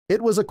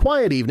It was a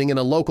quiet evening in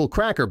a local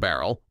Cracker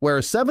Barrel where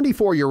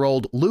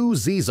 74-year-old Lou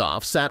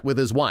Zizoff sat with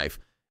his wife,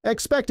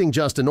 expecting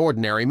just an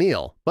ordinary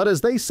meal. But as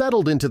they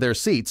settled into their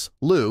seats,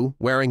 Lou,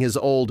 wearing his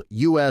old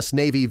U.S.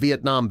 Navy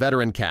Vietnam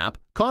veteran cap,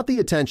 caught the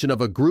attention of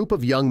a group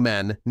of young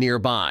men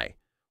nearby.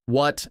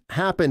 What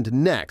happened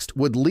next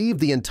would leave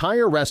the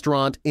entire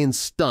restaurant in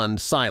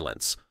stunned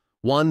silence.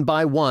 One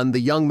by one, the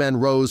young men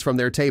rose from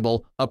their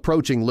table,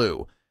 approaching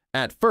Lou.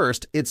 At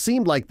first, it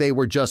seemed like they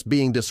were just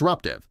being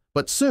disruptive,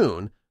 but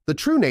soon, the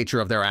true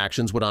nature of their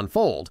actions would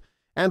unfold,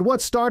 and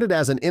what started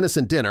as an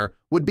innocent dinner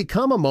would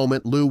become a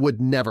moment Lou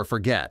would never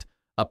forget,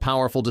 a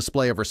powerful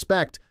display of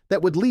respect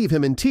that would leave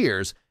him in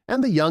tears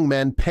and the young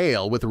men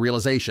pale with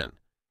realization.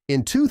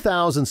 In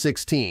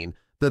 2016,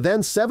 the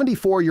then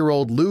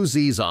 74-year-old Lou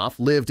Zizoff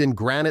lived in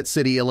Granite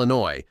City,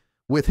 Illinois,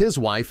 with his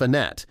wife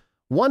Annette.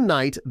 One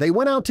night, they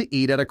went out to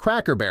eat at a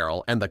Cracker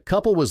Barrel, and the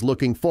couple was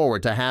looking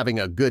forward to having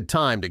a good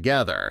time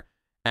together.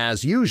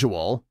 As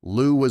usual,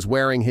 Lou was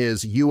wearing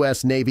his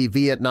U.S. Navy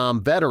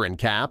Vietnam veteran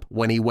cap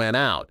when he went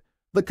out.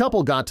 The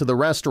couple got to the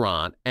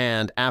restaurant,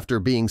 and after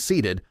being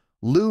seated,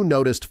 Lou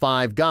noticed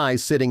 5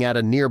 guys sitting at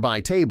a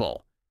nearby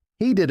table.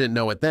 He didn't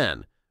know it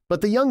then,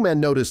 but the young men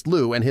noticed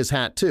Lou and his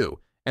hat too,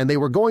 and they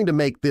were going to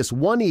make this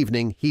one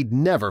evening he'd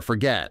never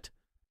forget.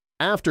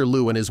 After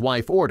Lou and his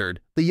wife ordered,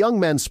 the young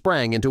men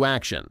sprang into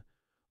action.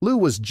 Lou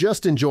was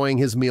just enjoying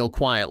his meal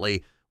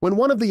quietly when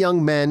one of the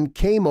young men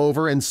came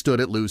over and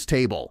stood at Lou's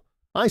table.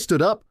 "I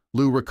stood up,"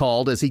 Lou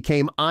recalled as he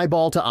came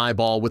eyeball to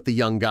eyeball with the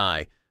young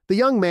guy. The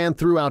young man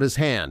threw out his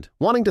hand,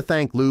 wanting to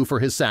thank Lou for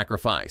his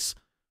sacrifice.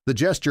 The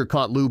gesture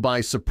caught Lou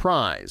by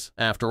surprise.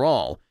 After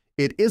all,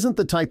 it isn't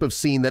the type of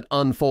scene that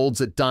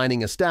unfolds at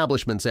dining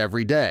establishments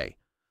every day.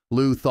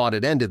 Lou thought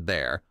it ended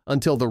there,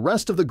 until the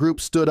rest of the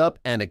group stood up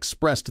and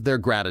expressed their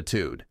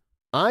gratitude.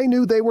 "I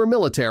knew they were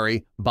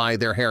military by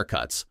their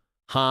haircuts.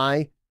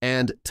 High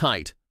and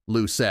tight,"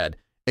 Lou said,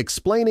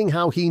 explaining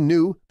how he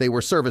knew they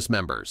were service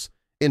members.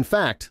 In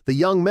fact, the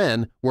young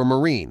men were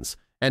Marines,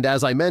 and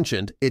as I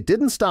mentioned, it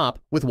didn't stop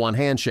with one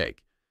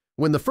handshake.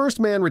 When the first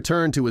man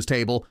returned to his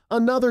table,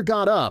 another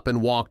got up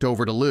and walked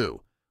over to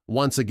Lou.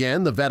 Once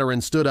again, the veteran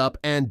stood up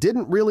and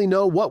didn't really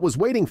know what was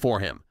waiting for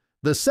him.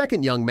 The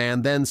second young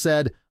man then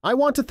said, "I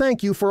want to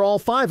thank you for all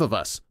 5 of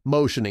us,"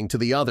 motioning to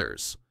the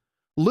others.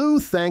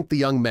 Lou thanked the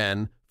young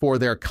men for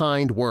their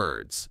kind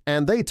words,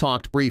 and they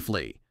talked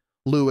briefly.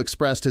 Lou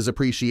expressed his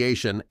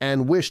appreciation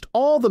and wished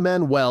all the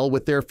men well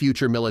with their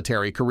future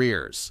military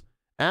careers.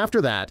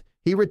 After that,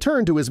 he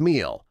returned to his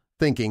meal,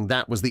 thinking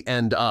that was the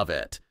end of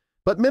it.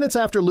 But minutes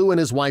after Lou and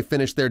his wife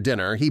finished their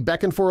dinner, he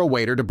beckoned for a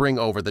waiter to bring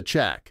over the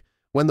check.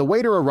 When the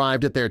waiter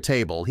arrived at their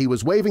table, he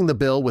was waving the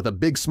bill with a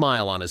big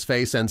smile on his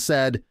face and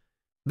said,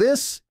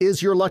 "This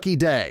is your lucky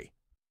day."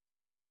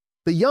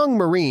 The young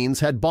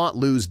Marines had bought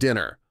Lou's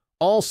dinner.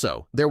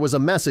 Also, there was a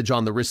message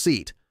on the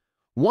receipt.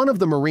 One of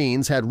the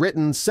Marines had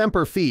written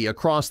Semper Fi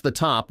across the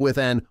top with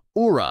an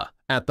 "Ura"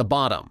 at the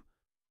bottom.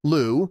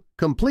 Lou,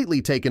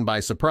 completely taken by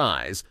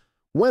surprise,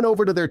 went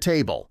over to their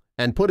table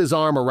and put his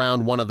arm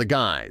around one of the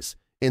guys,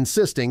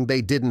 insisting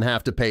they didn't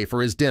have to pay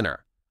for his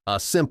dinner. A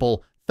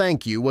simple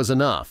 "thank you" was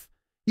enough.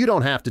 "You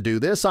don't have to do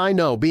this. I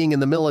know, being in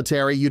the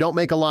military, you don't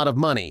make a lot of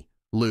money,"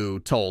 Lou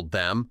told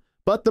them.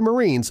 But the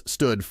Marines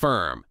stood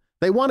firm.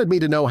 "They wanted me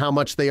to know how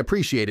much they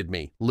appreciated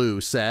me," Lou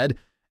said.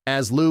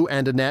 As Lou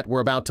and Annette were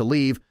about to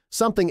leave,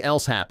 something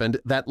else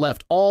happened that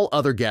left all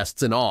other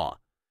guests in awe.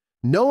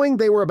 Knowing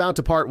they were about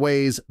to part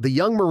ways, the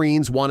young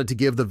Marines wanted to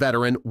give the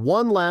veteran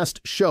one last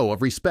show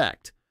of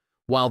respect.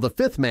 While the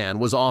 5th man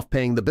was off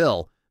paying the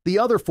bill, the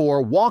other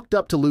 4 walked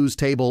up to Lou's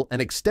table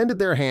and extended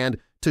their hand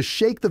to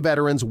shake the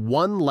veterans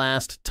one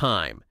last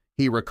time,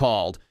 he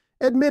recalled,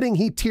 admitting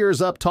he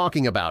tears up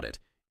talking about it.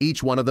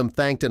 Each one of them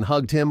thanked and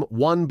hugged him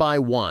one by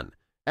one.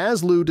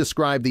 As Lou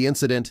described the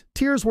incident,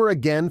 tears were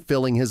again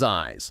filling his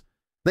eyes.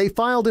 "They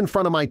filed in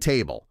front of my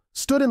table,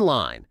 stood in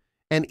line,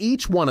 and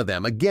each one of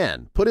them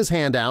again put his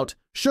hand out,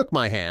 shook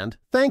my hand,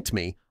 thanked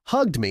me,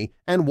 hugged me,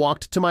 and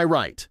walked to my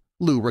right,"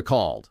 Lou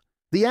recalled.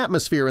 The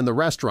atmosphere in the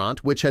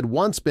restaurant, which had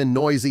once been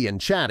noisy and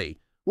chatty,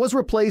 was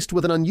replaced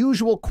with an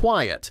unusual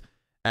quiet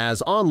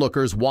as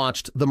onlookers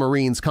watched the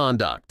Marines'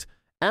 conduct.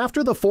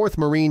 After the 4th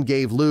Marine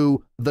gave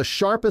Lou the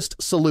sharpest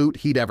salute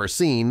he'd ever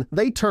seen,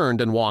 they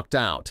turned and walked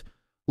out.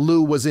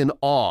 Lou was in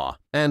awe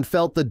and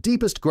felt the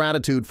deepest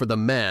gratitude for the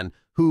men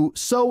who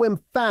so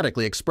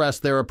emphatically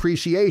expressed their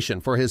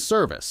appreciation for his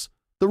service.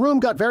 "The room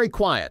got very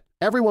quiet.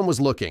 Everyone was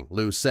looking,"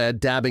 Lou said,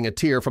 dabbing a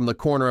tear from the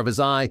corner of his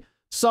eye.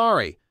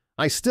 "Sorry,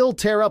 I still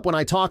tear up when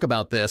I talk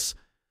about this."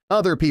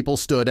 Other people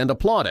stood and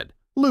applauded.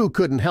 Lou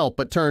couldn't help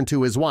but turn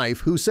to his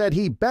wife, who said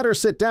he better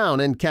sit down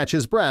and catch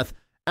his breath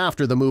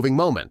after the moving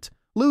moment.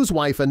 Lou's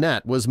wife,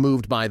 Annette, was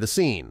moved by the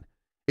scene.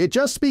 "It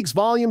just speaks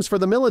volumes for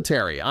the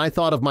military. I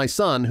thought of my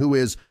son, who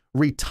is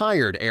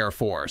retired Air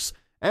Force,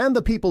 and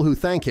the people who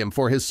thank him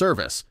for his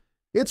service.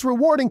 It's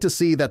rewarding to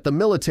see that the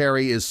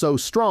military is so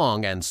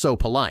strong and so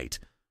polite."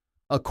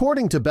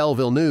 According to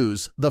Belleville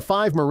News, the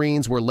 5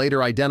 Marines were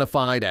later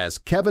identified as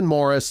Kevin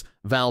Morris,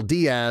 Val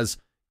Diaz,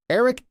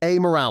 Eric A.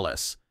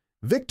 Morales,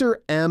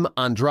 Victor M.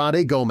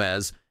 Andrade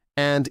Gomez,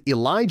 and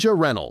Elijah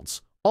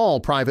Reynolds, all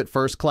private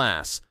first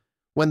class.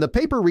 When the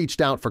paper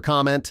reached out for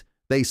comment,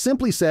 they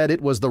simply said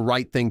it was the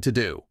right thing to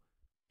do.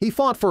 "He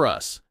fought for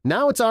us.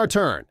 Now it's our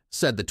turn,"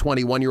 said the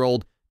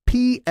 21-year-old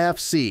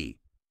PFC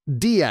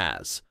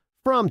Diaz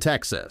from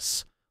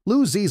Texas.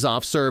 Lou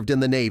Zizoff served in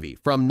the Navy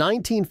from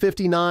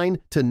 1959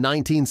 to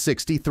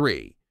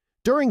 1963.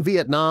 During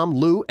Vietnam,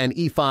 Lou, an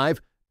E-5,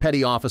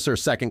 Petty Officer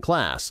Second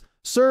Class,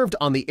 served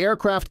on the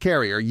aircraft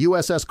carrier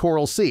USS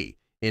Coral Sea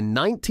in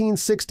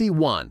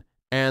 1961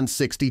 and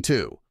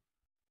 62.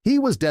 He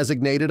was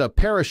designated a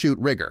parachute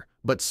rigger,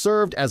 but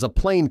served as a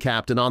plane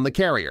captain on the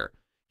carrier.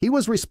 He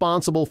was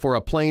responsible for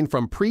a plane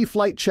from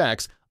pre-flight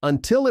checks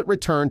until it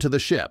returned to the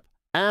ship.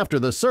 After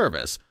the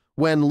service,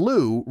 when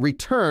Lou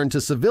returned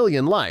to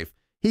civilian life,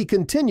 he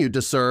continued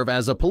to serve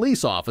as a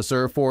police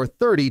officer for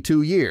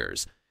 32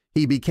 years.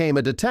 He became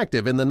a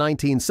detective in the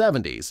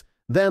 1970s,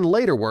 then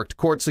later worked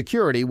court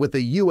security with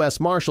the U.S.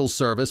 Marshals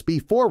Service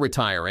before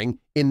retiring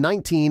in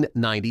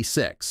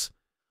 1996.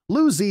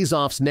 Lou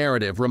Zizoff's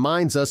narrative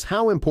reminds us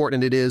how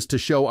important it is to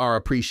show our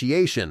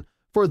appreciation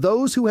for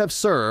those who have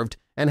served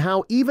and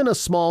how even a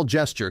small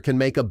gesture can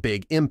make a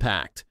big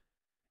impact.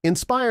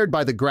 Inspired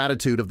by the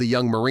gratitude of the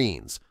young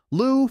Marines,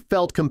 Lou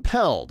felt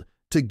compelled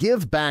to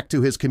give back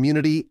to his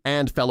community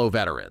and fellow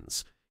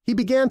veterans. He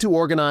began to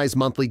organize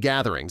monthly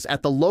gatherings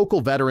at the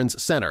local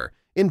Veterans Center,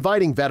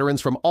 inviting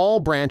veterans from all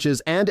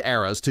branches and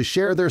eras to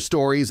share their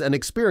stories and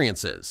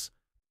experiences.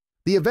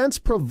 The events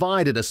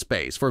provided a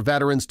space for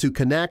veterans to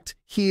connect,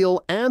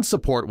 heal, and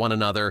support one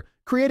another,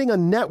 creating a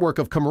network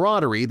of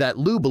camaraderie that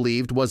Lou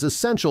believed was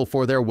essential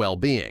for their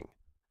well-being.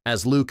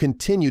 As Lou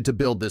continued to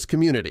build this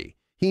community,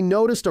 he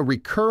noticed a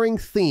recurring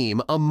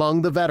theme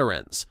among the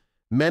veterans.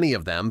 Many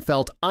of them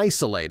felt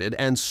isolated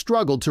and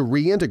struggled to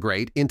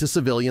reintegrate into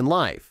civilian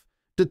life.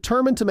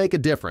 Determined to make a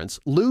difference,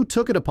 Lou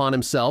took it upon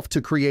himself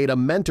to create a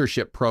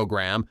mentorship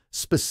program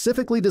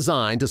specifically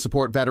designed to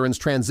support veterans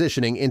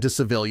transitioning into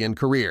civilian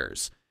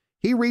careers.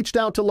 He reached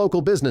out to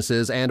local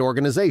businesses and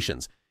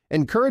organizations,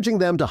 encouraging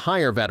them to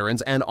hire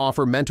veterans and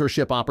offer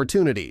mentorship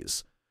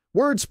opportunities.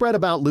 Word spread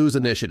about Lou's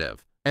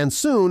initiative, and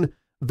soon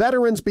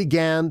veterans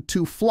began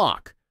to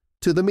flock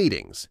to the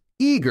meetings,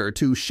 eager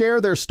to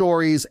share their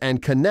stories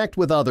and connect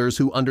with others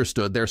who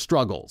understood their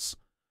struggles.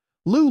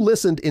 Lou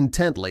listened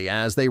intently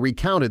as they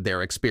recounted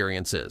their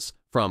experiences,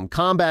 from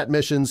combat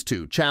missions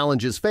to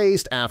challenges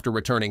faced after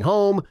returning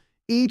home.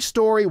 Each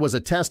story was a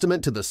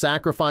testament to the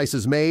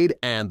sacrifices made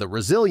and the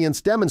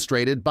resilience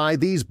demonstrated by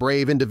these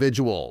brave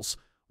individuals.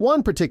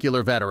 One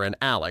particular veteran,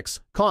 Alex,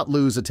 caught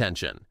Lou's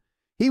attention.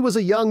 He was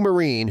a young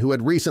Marine who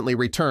had recently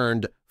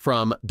returned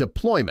from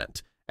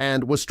deployment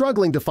and was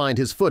struggling to find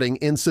his footing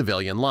in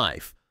civilian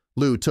life.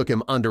 Lou took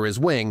him under his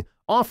wing,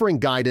 offering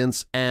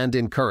guidance and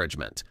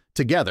encouragement.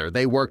 Together,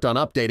 they worked on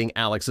updating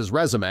Alex's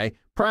resume,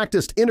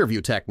 practiced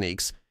interview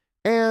techniques,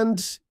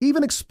 and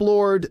even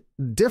explored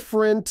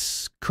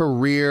different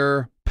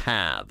career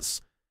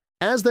paths.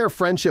 As their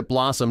friendship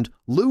blossomed,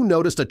 Lou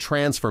noticed a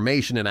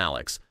transformation in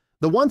Alex.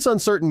 The once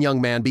uncertain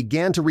young man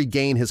began to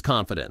regain his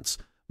confidence,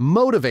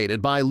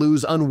 motivated by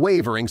Lou's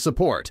unwavering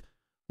support.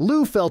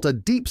 Lou felt a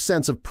deep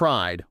sense of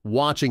pride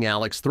watching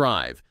Alex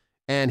thrive,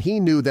 and he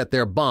knew that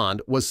their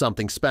bond was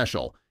something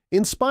special.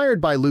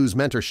 Inspired by Lou's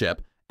mentorship,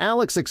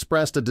 Alex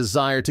expressed a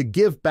desire to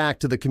give back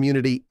to the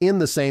community in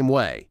the same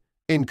way.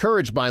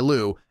 Encouraged by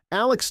Lou,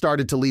 Alex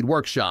started to lead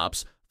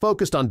workshops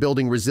focused on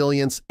building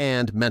resilience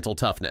and mental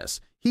toughness.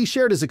 He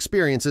shared his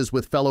experiences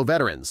with fellow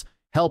veterans,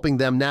 helping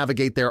them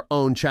navigate their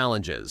own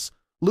challenges.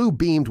 Lou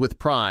beamed with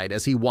pride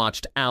as he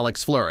watched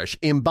Alex flourish,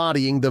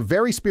 embodying the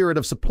very spirit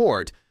of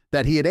support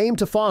that he had aimed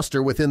to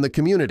foster within the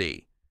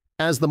community.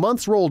 As the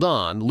months rolled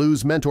on,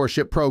 Lou's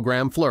mentorship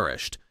program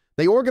flourished.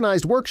 They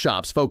organized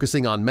workshops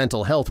focusing on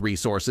mental health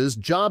resources,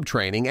 job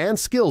training, and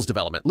skills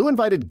development. Lou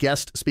invited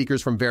guest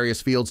speakers from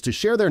various fields to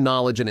share their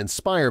knowledge and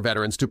inspire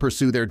veterans to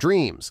pursue their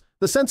dreams.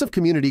 The sense of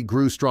community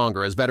grew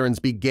stronger as veterans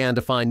began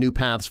to find new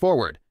paths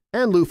forward,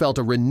 and Lou felt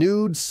a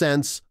renewed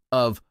sense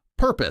of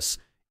purpose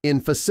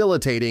in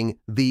facilitating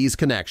these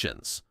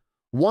connections.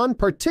 One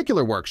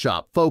particular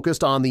workshop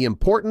focused on the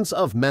importance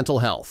of mental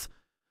health.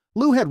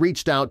 Lou had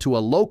reached out to a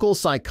local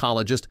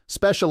psychologist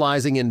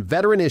specializing in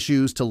veteran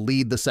issues to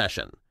lead the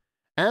session.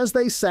 As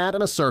they sat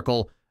in a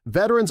circle,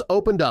 veterans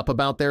opened up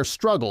about their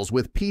struggles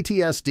with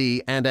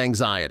PTSD and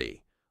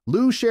anxiety.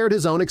 Lou shared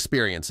his own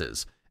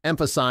experiences,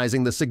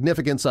 emphasizing the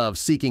significance of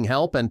seeking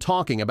help and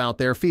talking about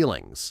their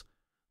feelings.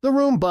 The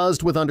room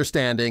buzzed with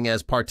understanding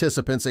as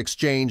participants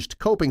exchanged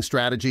coping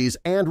strategies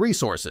and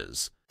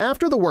resources.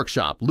 After the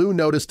workshop, Lou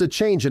noticed a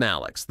change in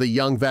Alex, the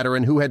young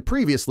veteran who had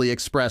previously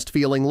expressed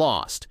feeling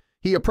lost.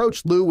 He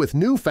approached Lou with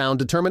newfound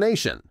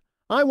determination.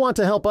 "I want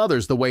to help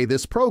others the way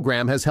this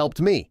program has helped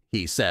me,"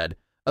 he said,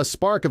 a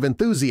spark of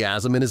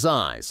enthusiasm in his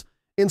eyes.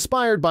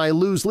 Inspired by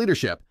Lou's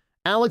leadership,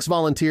 Alex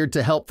volunteered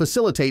to help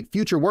facilitate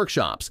future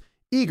workshops,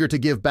 eager to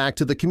give back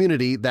to the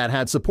community that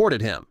had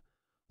supported him.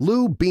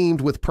 Lou beamed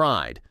with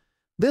pride.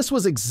 This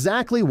was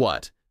exactly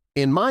what,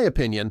 in my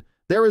opinion,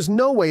 there is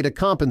no way to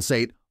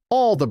compensate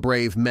all the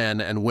brave men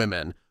and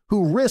women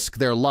who risk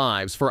their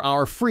lives for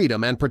our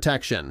freedom and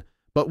protection,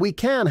 but we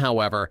can,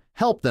 however,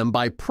 help them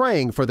by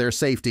praying for their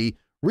safety,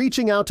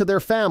 reaching out to their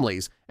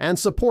families, and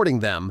supporting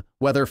them,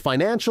 whether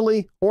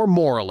financially or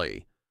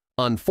morally.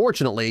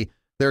 Unfortunately,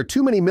 there are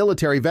too many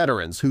military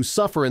veterans who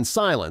suffer in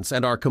silence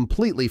and are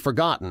completely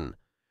forgotten.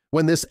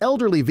 When this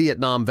elderly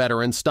Vietnam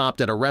veteran stopped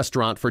at a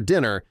restaurant for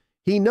dinner,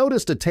 he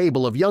noticed a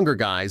table of younger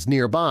guys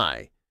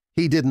nearby.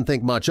 He didn't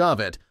think much of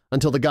it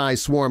until the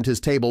guys swarmed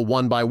his table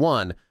one by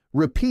one,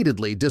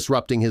 repeatedly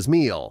disrupting his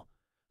meal.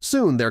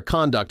 Soon their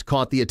conduct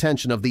caught the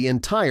attention of the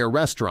entire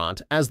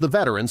restaurant as the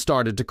veteran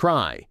started to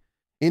cry.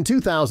 In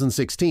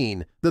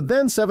 2016, the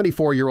then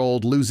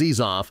 74-year-old Lou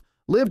Zizoff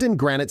lived in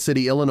Granite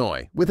City,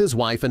 Illinois, with his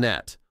wife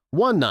Annette.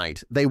 One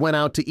night, they went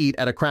out to eat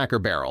at a Cracker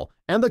Barrel,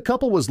 and the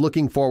couple was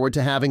looking forward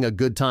to having a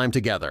good time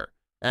together.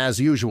 As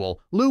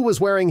usual, Lou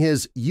was wearing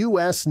his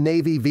U.S.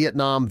 Navy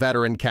Vietnam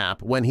veteran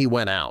cap when he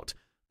went out.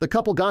 The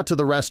couple got to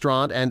the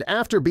restaurant, and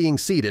after being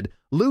seated,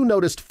 Lou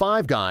noticed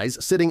 5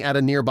 guys sitting at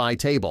a nearby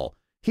table.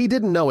 He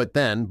didn't know it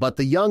then, but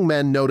the young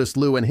men noticed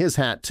Lou and his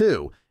hat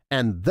too,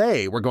 and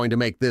they were going to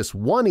make this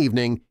one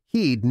evening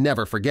he'd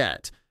never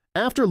forget.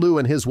 After Lou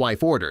and his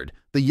wife ordered,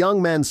 the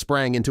young men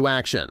sprang into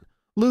action.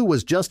 Lou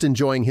was just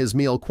enjoying his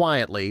meal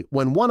quietly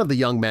when one of the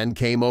young men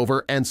came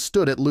over and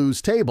stood at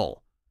Lou's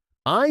table.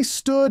 "I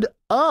stood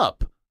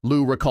up,"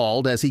 Lou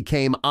recalled as he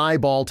came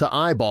eyeball to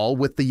eyeball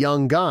with the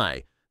young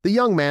guy. The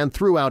young man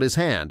threw out his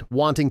hand,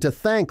 wanting to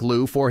thank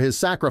Lou for his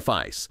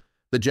sacrifice.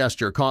 The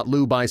gesture caught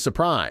Lou by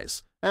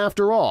surprise.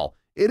 After all,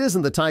 it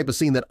isn't the type of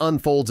scene that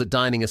unfolds at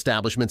dining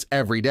establishments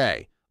every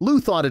day. Lou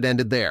thought it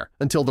ended there,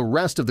 until the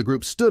rest of the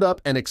group stood up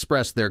and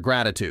expressed their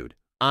gratitude.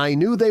 "I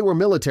knew they were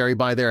military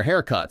by their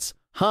haircuts,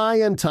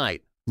 high and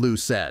tight," Lou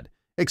said,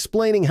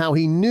 explaining how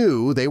he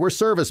knew they were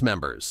service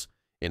members.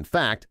 In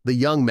fact, the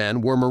young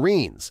men were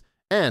Marines,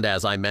 and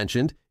as I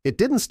mentioned, it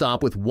didn't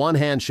stop with one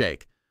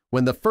handshake.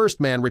 When the first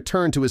man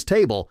returned to his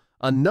table,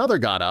 another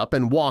got up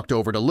and walked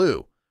over to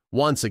Lou.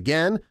 Once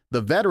again,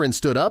 the veteran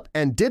stood up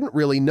and didn't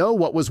really know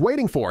what was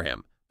waiting for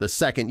him. The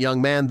second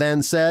young man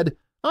then said,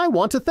 "I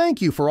want to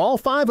thank you for all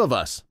 5 of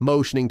us,"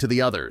 motioning to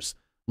the others.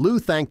 Lou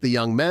thanked the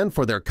young men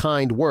for their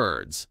kind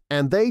words,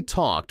 and they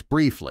talked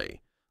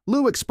briefly.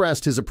 Lou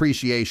expressed his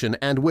appreciation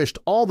and wished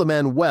all the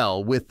men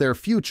well with their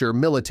future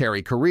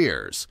military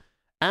careers.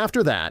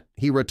 After that,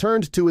 he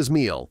returned to his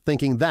meal,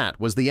 thinking that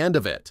was the end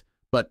of it.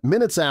 But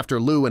minutes after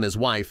Lou and his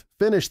wife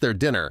finished their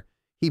dinner,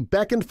 he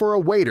beckoned for a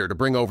waiter to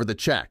bring over the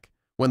check.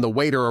 When the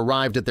waiter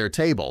arrived at their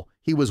table,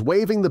 he was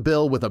waving the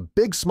bill with a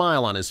big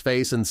smile on his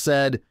face and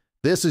said,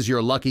 "This is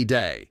your lucky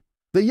day."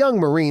 The young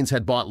Marines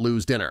had bought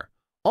Lou's dinner.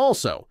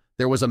 Also,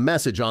 there was a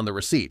message on the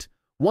receipt.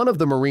 One of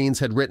the Marines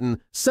had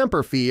written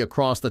 "Semper Fi"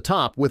 across the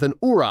top with an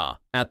 "Ura"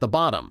 at the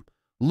bottom.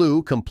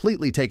 Lou,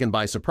 completely taken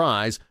by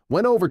surprise,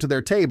 went over to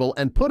their table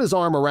and put his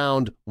arm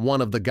around one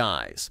of the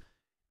guys,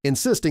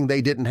 insisting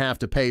they didn't have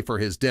to pay for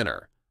his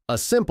dinner. A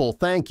simple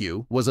thank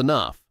you was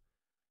enough.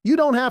 "You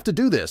don't have to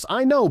do this.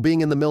 I know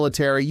being in the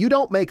military, you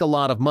don't make a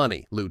lot of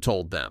money," Lou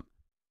told them.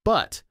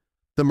 But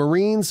the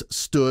Marines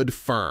stood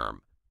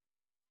firm.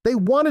 "They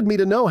wanted me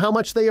to know how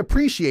much they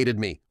appreciated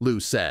me," Lou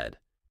said.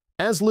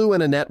 As Lou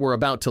and Annette were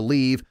about to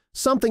leave,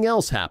 something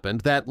else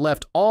happened that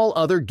left all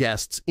other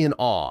guests in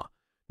awe.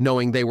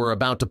 Knowing they were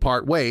about to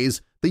part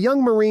ways, the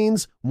young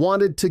Marines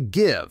wanted to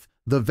give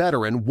the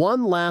veteran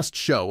one last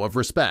show of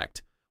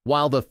respect.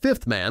 While the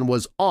 5th man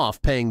was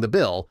off paying the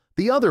bill,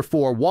 the other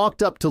 4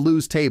 walked up to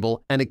Lou's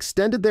table and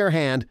extended their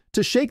hand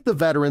to shake the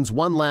veterans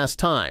one last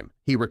time,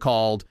 he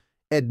recalled,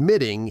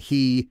 admitting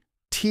he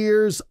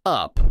tears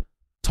up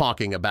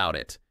talking about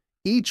it.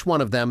 Each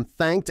one of them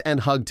thanked and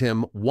hugged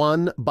him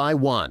one by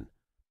one.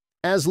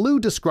 As Lou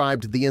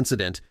described the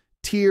incident,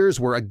 tears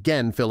were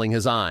again filling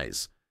his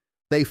eyes.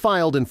 "They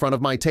filed in front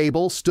of my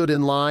table, stood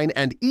in line,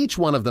 and each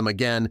one of them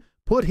again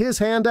put his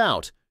hand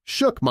out,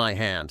 shook my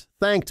hand,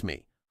 thanked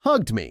me,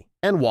 hugged me,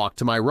 and walked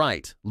to my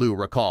right," Lou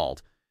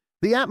recalled.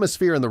 The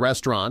atmosphere in the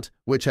restaurant,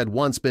 which had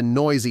once been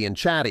noisy and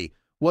chatty,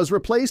 was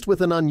replaced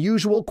with an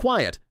unusual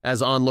quiet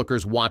as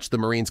onlookers watched the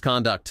Marines'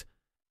 conduct.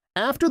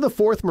 After the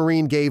 4th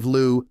Marine gave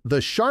Lou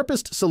the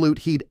sharpest salute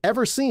he'd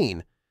ever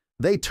seen,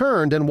 they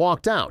turned and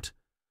walked out.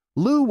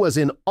 Lou was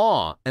in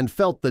awe and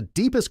felt the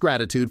deepest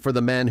gratitude for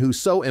the men who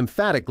so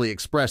emphatically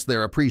expressed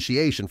their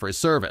appreciation for his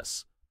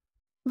service.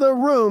 The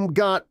room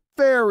got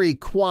very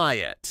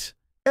quiet.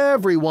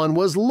 "Everyone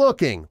was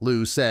looking,"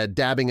 Lou said,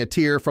 dabbing a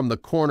tear from the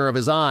corner of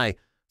his eye.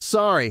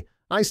 "Sorry,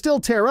 I still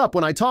tear up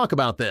when I talk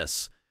about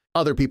this."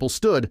 Other people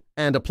stood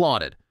and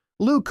applauded.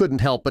 Lou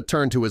couldn't help but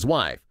turn to his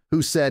wife,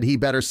 who said he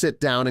better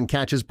sit down and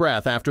catch his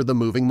breath after the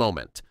moving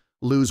moment.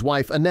 Lou's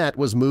wife Annette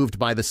was moved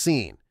by the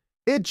scene.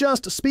 "It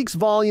just speaks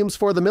volumes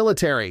for the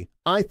military.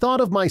 I thought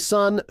of my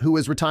son, who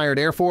is retired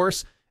Air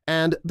Force,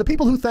 and the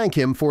people who thank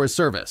him for his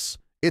service.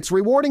 It's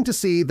rewarding to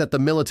see that the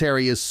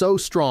military is so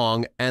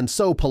strong and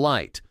so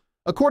polite."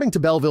 According to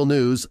Belleville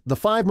News, the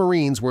 5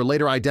 Marines were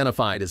later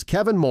identified as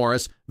Kevin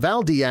Morris,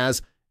 Val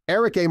Diaz,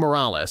 Eric A.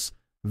 Morales,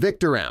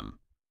 Victor M.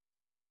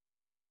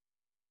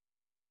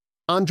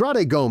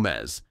 Andrade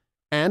Gomez,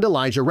 and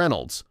Elijah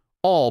Reynolds,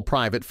 all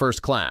private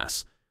first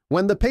class.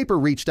 When the paper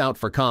reached out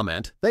for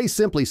comment, they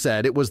simply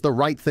said it was the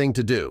right thing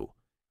to do.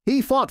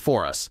 "He fought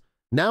for us.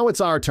 Now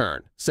it's our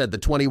turn," said the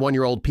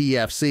 21-year-old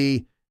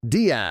PFC.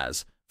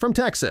 Diaz, from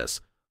Texas.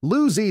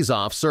 Lou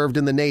Zizoff served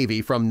in the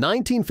Navy from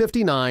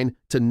 1959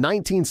 to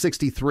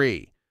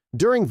 1963.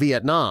 During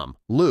Vietnam,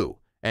 Lou,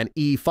 an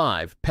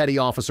E-5 Petty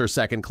Officer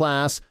Second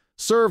Class,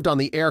 served on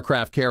the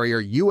aircraft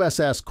carrier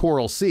USS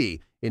Coral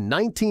Sea in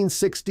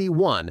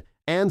 1961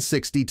 and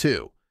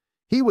 62.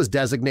 He was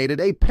designated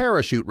a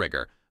parachute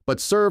rigger,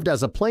 but served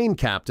as a plane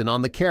captain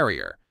on the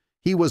carrier.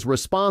 He was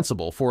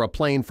responsible for a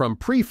plane from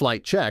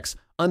pre-flight checks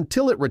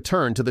until it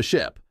returned to the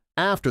ship.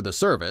 After the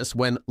service,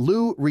 when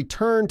Lou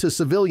returned to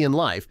civilian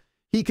life,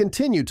 he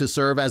continued to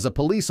serve as a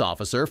police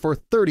officer for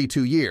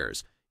 32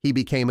 years. He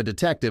became a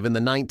detective in the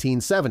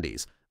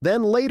 1970s,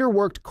 then later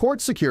worked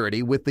court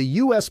security with the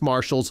U.S.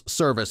 Marshals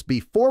Service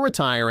before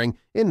retiring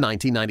in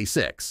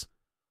 1996.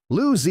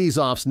 Lou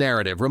Zizoff's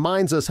narrative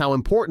reminds us how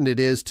important it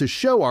is to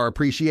show our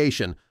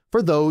appreciation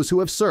for those who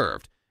have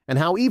served, and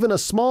how even a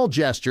small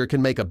gesture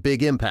can make a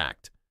big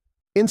impact.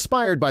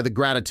 Inspired by the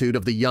gratitude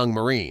of the young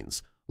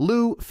Marines,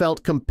 Lou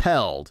felt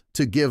compelled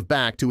to give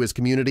back to his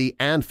community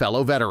and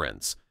fellow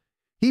veterans.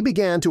 He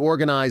began to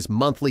organize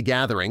monthly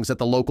gatherings at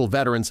the local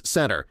Veterans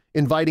Center,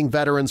 inviting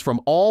veterans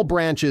from all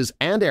branches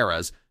and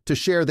eras to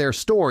share their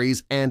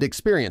stories and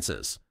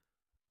experiences.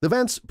 The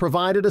events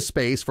provided a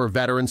space for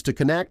veterans to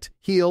connect,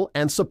 heal,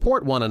 and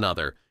support one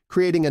another,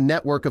 creating a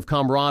network of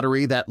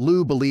camaraderie that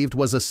Lou believed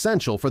was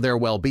essential for their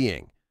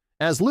well-being.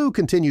 As Lou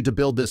continued to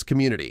build this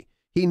community,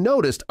 he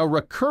noticed a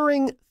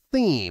recurring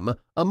theme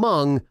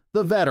among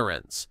the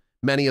veterans.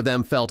 Many of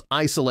them felt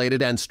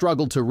isolated and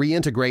struggled to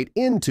reintegrate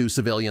into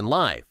civilian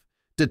life.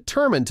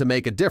 Determined to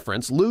make a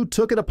difference, Lou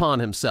took it upon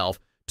himself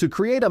to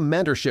create a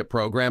mentorship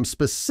program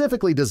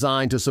specifically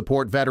designed to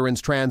support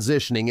veterans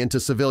transitioning into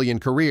civilian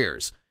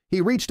careers. He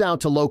reached out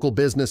to local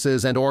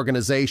businesses and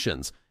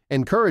organizations,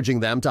 encouraging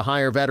them to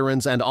hire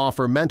veterans and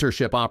offer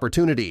mentorship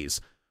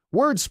opportunities.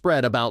 Word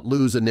spread about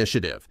Lou's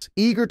initiative,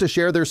 eager to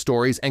share their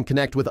stories and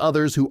connect with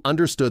others who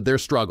understood their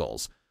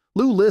struggles.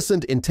 Lou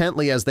listened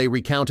intently as they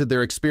recounted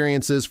their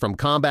experiences from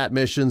combat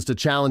missions to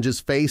challenges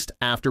faced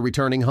after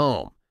returning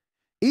home.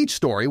 Each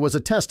story was a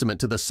testament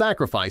to the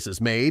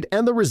sacrifices made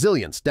and the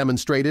resilience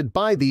demonstrated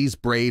by these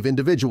brave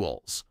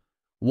individuals.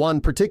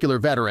 One particular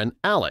veteran,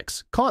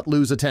 Alex, caught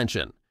Lou's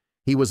attention.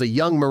 He was a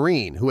young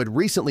Marine who had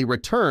recently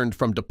returned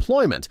from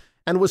deployment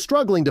and was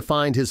struggling to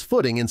find his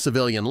footing in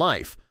civilian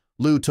life.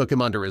 Lou took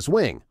him under his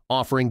wing,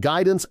 offering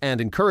guidance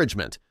and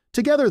encouragement.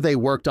 Together they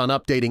worked on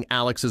updating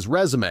Alex's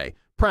resume,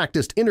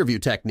 practiced interview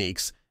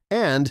techniques,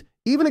 and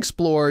even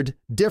explored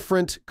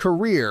different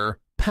career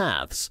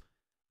paths.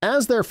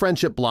 As their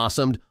friendship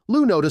blossomed,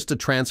 Lou noticed a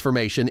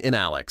transformation in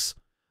Alex.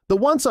 The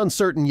once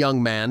uncertain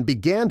young man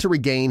began to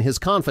regain his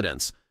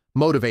confidence.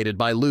 Motivated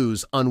by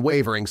Lou's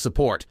unwavering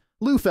support,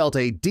 Lou felt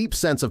a deep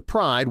sense of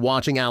pride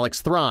watching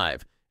Alex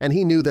thrive, and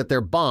he knew that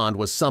their bond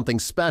was something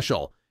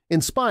special.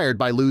 Inspired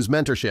by Lou's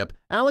mentorship,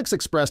 Alex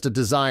expressed a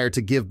desire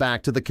to give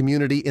back to the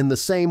community in the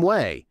same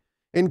way.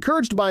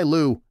 Encouraged by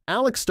Lou,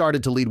 Alex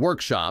started to lead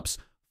workshops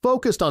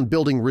focused on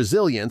building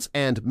resilience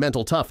and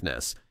mental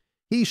toughness.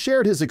 He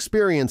shared his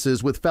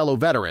experiences with fellow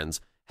veterans,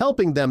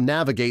 helping them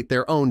navigate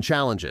their own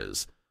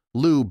challenges.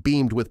 Lou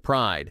beamed with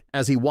pride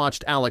as he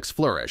watched Alex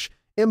flourish,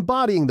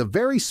 embodying the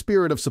very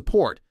spirit of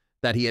support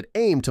that he had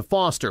aimed to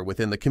foster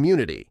within the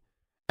community.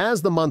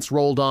 As the months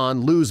rolled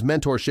on, Lou's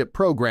mentorship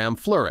program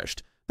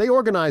flourished. They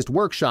organized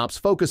workshops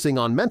focusing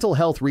on mental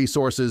health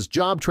resources,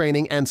 job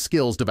training, and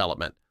skills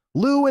development.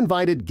 Lou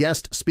invited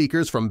guest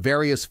speakers from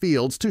various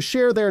fields to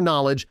share their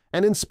knowledge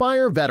and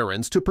inspire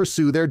veterans to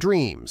pursue their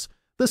dreams.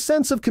 The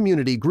sense of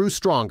community grew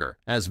stronger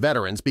as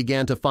veterans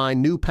began to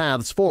find new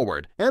paths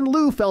forward, and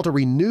Lou felt a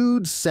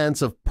renewed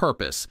sense of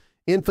purpose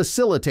in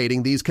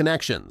facilitating these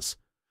connections.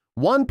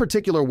 One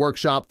particular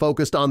workshop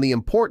focused on the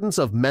importance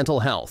of mental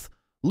health.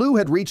 Lou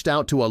had reached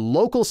out to a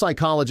local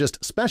psychologist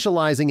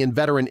specializing in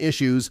veteran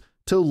issues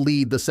to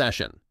lead the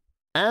session.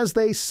 As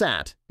they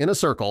sat in a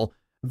circle,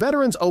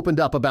 veterans opened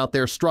up about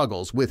their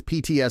struggles with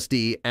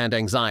PTSD and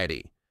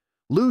anxiety.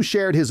 Lou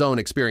shared his own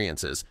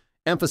experiences,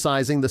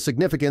 emphasizing the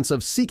significance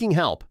of seeking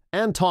help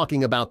and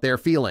talking about their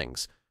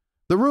feelings.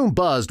 The room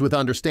buzzed with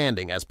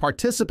understanding as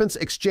participants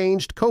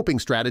exchanged coping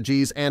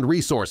strategies and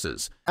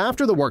resources.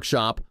 After the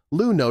workshop,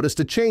 Lou noticed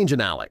a change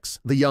in Alex,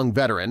 the young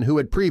veteran who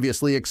had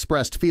previously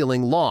expressed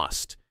feeling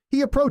lost.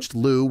 He approached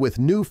Lou with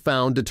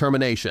newfound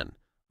determination.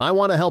 "I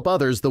want to help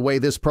others the way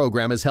this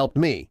program has helped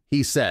me,"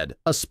 he said,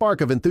 a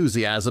spark of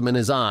enthusiasm in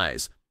his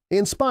eyes.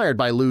 Inspired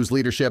by Lou's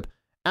leadership,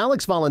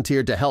 Alex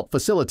volunteered to help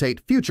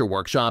facilitate future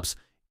workshops,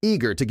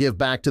 eager to give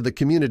back to the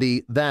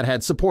community that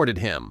had supported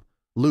him.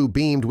 Lou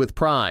beamed with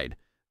pride.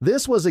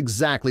 This was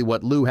exactly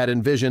what Lou had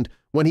envisioned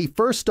when he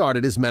first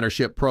started his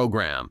mentorship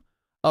program.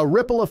 A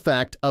ripple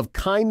effect of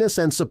kindness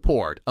and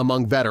support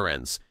among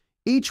veterans,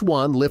 each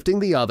one lifting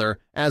the other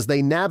as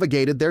they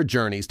navigated their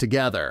journeys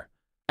together.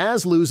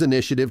 As Lou's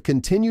initiative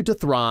continued to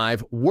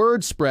thrive,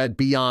 word spread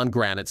beyond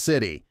Granite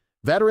City.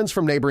 Veterans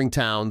from neighboring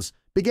towns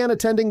began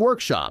attending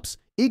workshops,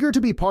 eager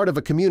to be part of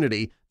a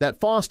community that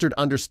fostered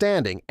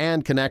understanding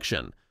and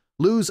connection.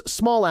 Lou's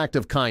small act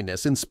of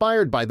kindness,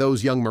 inspired by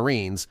those young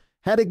Marines,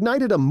 had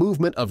ignited a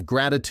movement of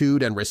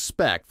gratitude and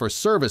respect for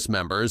service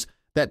members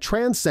that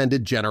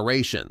transcended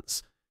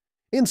generations.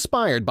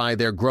 Inspired by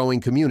their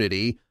growing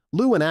community,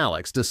 Lou and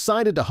Alex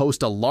decided to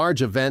host a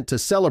large event to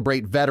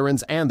celebrate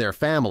veterans and their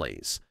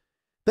families.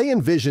 They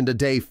envisioned a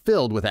day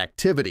filled with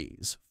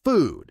activities,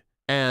 food,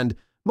 and,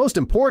 most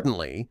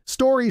importantly,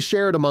 stories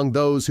shared among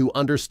those who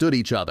understood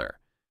each other.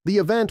 The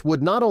event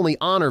would not only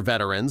honor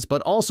veterans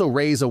but also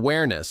raise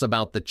awareness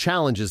about the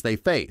challenges they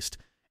faced,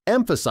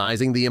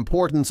 emphasizing the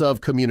importance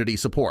of community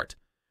support.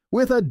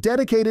 With a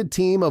dedicated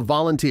team of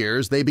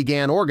volunteers, they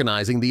began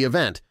organizing the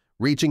event,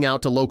 reaching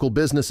out to local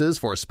businesses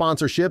for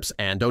sponsorships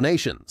and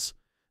donations.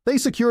 They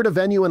secured a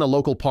venue in a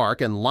local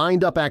park and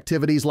lined up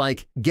activities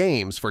like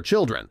games for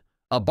children,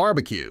 a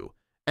barbecue,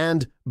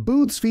 and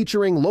booths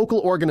featuring local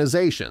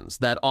organizations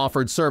that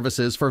offered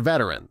services for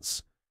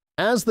veterans.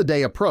 As the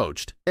day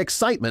approached,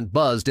 excitement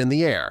buzzed in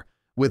the air,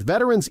 with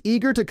veterans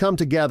eager to come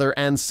together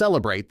and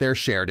celebrate their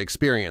shared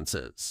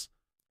experiences.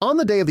 On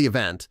the day of the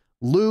event,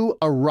 Lou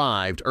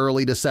arrived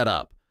early to set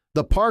up.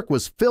 The park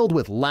was filled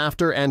with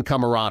laughter and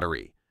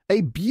camaraderie,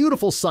 a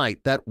beautiful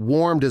sight that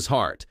warmed his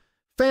heart.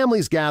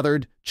 Families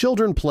gathered,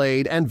 children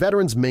played, and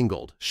veterans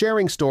mingled,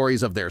 sharing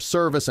stories of their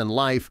service and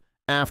life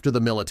after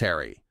the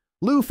military.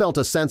 Lou felt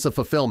a sense of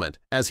fulfillment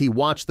as he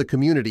watched the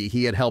community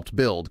he had helped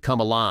build come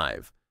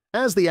alive.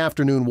 As the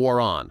afternoon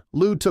wore on,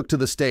 Lou took to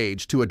the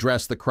stage to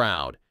address the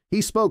crowd.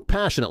 He spoke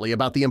passionately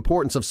about the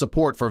importance of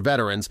support for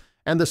veterans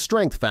and the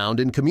strength found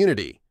in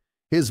community.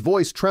 His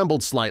voice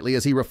trembled slightly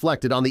as he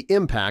reflected on the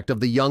impact of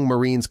the young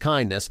Marine's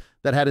kindness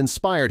that had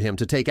inspired him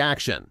to take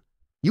action.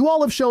 "You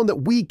all have shown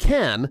that we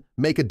can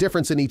make a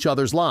difference in each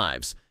other's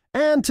lives,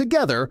 and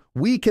together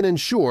we can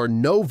ensure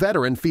no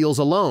veteran feels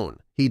alone,"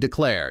 he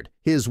declared.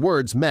 His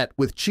words met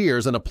with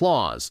cheers and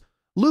applause.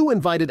 Lou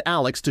invited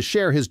Alex to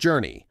share his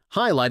journey,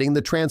 highlighting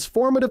the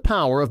transformative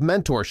power of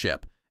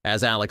mentorship.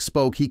 As Alex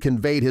spoke, he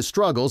conveyed his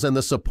struggles and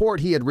the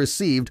support he had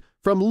received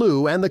from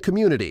Lou and the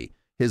community.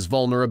 His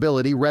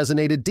vulnerability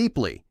resonated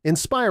deeply,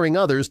 inspiring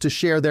others to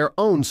share their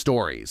own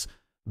stories.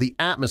 The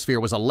atmosphere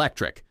was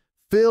electric,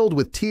 filled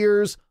with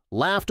tears,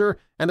 laughter,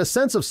 and a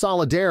sense of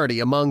solidarity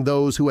among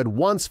those who had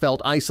once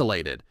felt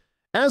isolated.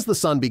 As the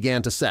sun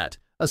began to set,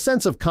 a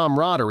sense of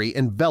camaraderie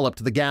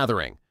enveloped the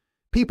gathering.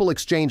 People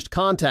exchanged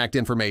contact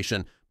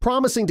information,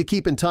 promising to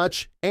keep in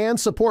touch and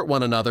support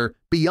one another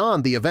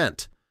beyond the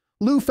event.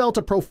 Lou felt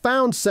a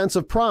profound sense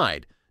of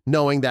pride,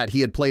 knowing that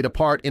he had played a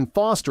part in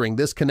fostering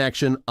this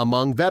connection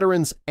among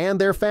veterans and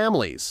their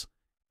families.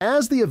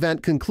 As the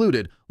event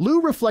concluded,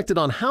 Lou reflected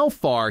on how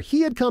far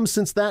he had come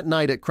since that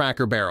night at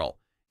Cracker Barrel.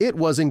 It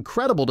was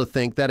incredible to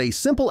think that a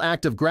simple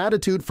act of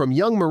gratitude from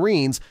young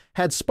Marines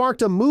had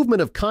sparked a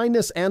movement of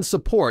kindness and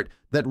support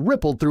that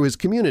rippled through his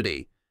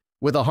community.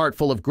 With a heart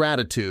full of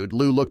gratitude,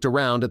 Lou looked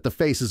around at the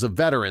faces of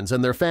veterans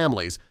and their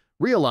families,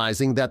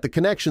 realizing that the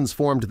connections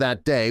formed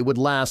that day would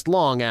last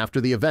long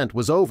after the event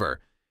was over.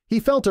 He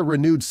felt a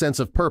renewed sense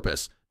of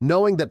purpose,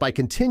 knowing that by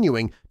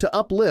continuing to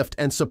uplift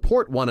and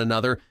support one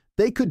another,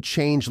 they could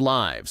change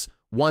lives,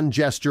 one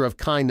gesture of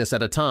kindness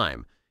at a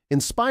time.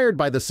 Inspired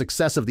by the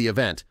success of the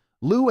event,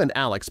 Lou and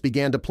Alex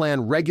began to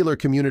plan regular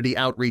community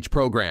outreach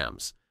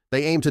programs.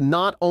 They aimed to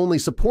not only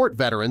support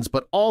veterans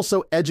but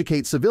also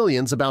educate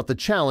civilians about the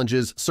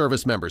challenges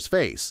service members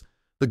face.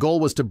 The goal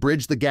was to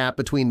bridge the gap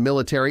between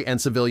military and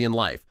civilian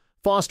life,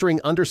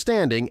 fostering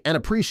understanding and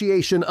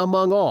appreciation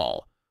among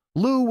all.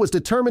 Lou was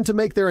determined to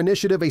make their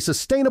initiative a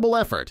sustainable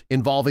effort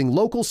involving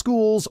local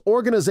schools,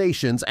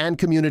 organizations, and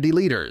community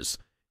leaders.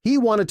 He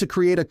wanted to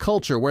create a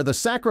culture where the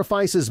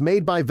sacrifices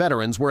made by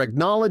veterans were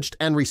acknowledged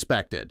and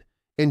respected,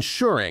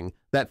 ensuring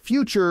that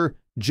future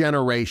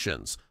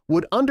generations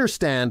would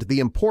understand the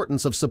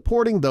importance of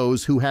supporting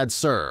those who had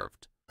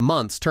served.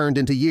 Months turned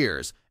into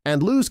years,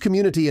 and Lou's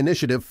community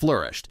initiative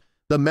flourished.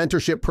 The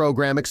mentorship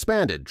program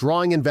expanded,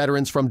 drawing in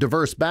veterans from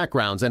diverse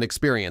backgrounds and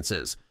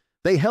experiences.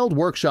 They held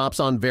workshops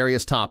on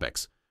various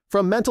topics,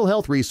 from mental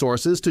health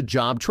resources to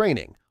job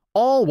training,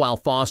 all while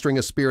fostering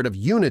a spirit of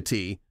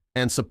unity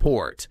and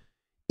support.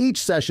 Each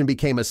session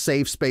became a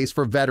safe space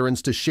for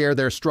veterans to share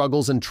their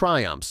struggles and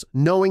triumphs,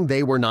 knowing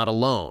they were not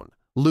alone.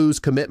 Lou's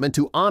commitment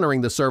to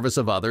honoring the service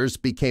of others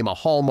became a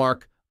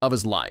hallmark of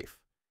his life.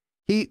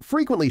 He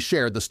frequently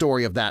shared the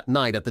story of that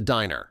night at the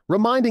diner,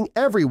 reminding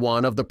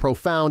everyone of the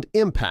profound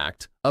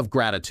impact of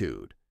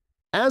gratitude.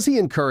 As he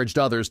encouraged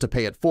others to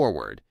pay it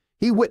forward,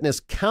 he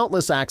witnessed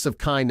countless acts of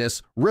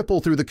kindness ripple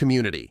through the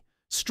community,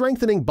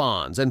 strengthening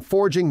bonds and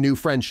forging new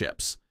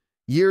friendships.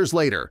 Years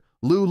later,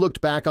 Lou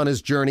looked back on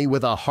his journey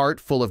with a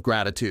heart full of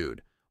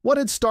gratitude. What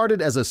had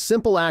started as a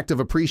simple act of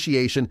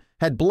appreciation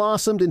had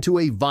blossomed into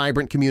a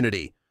vibrant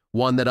community,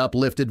 one that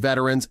uplifted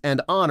veterans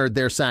and honored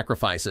their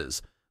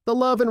sacrifices. The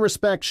love and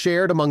respect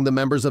shared among the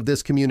members of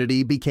this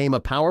community became a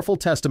powerful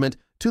testament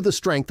to the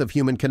strength of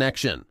human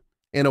connection.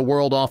 In a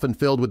world often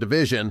filled with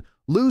division,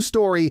 Lou's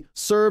story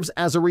serves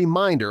as a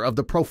reminder of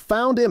the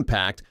profound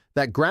impact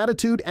that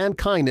gratitude and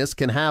kindness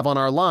can have on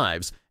our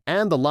lives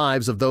and the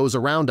lives of those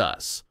around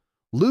us.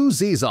 Lou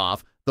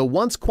Zizoff, the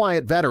once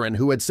quiet veteran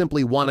who had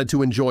simply wanted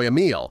to enjoy a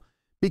meal,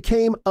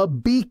 became a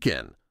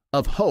beacon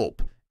of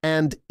hope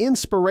and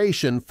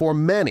inspiration for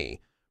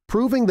many,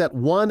 proving that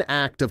one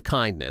act of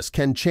kindness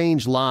can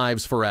change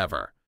lives forever.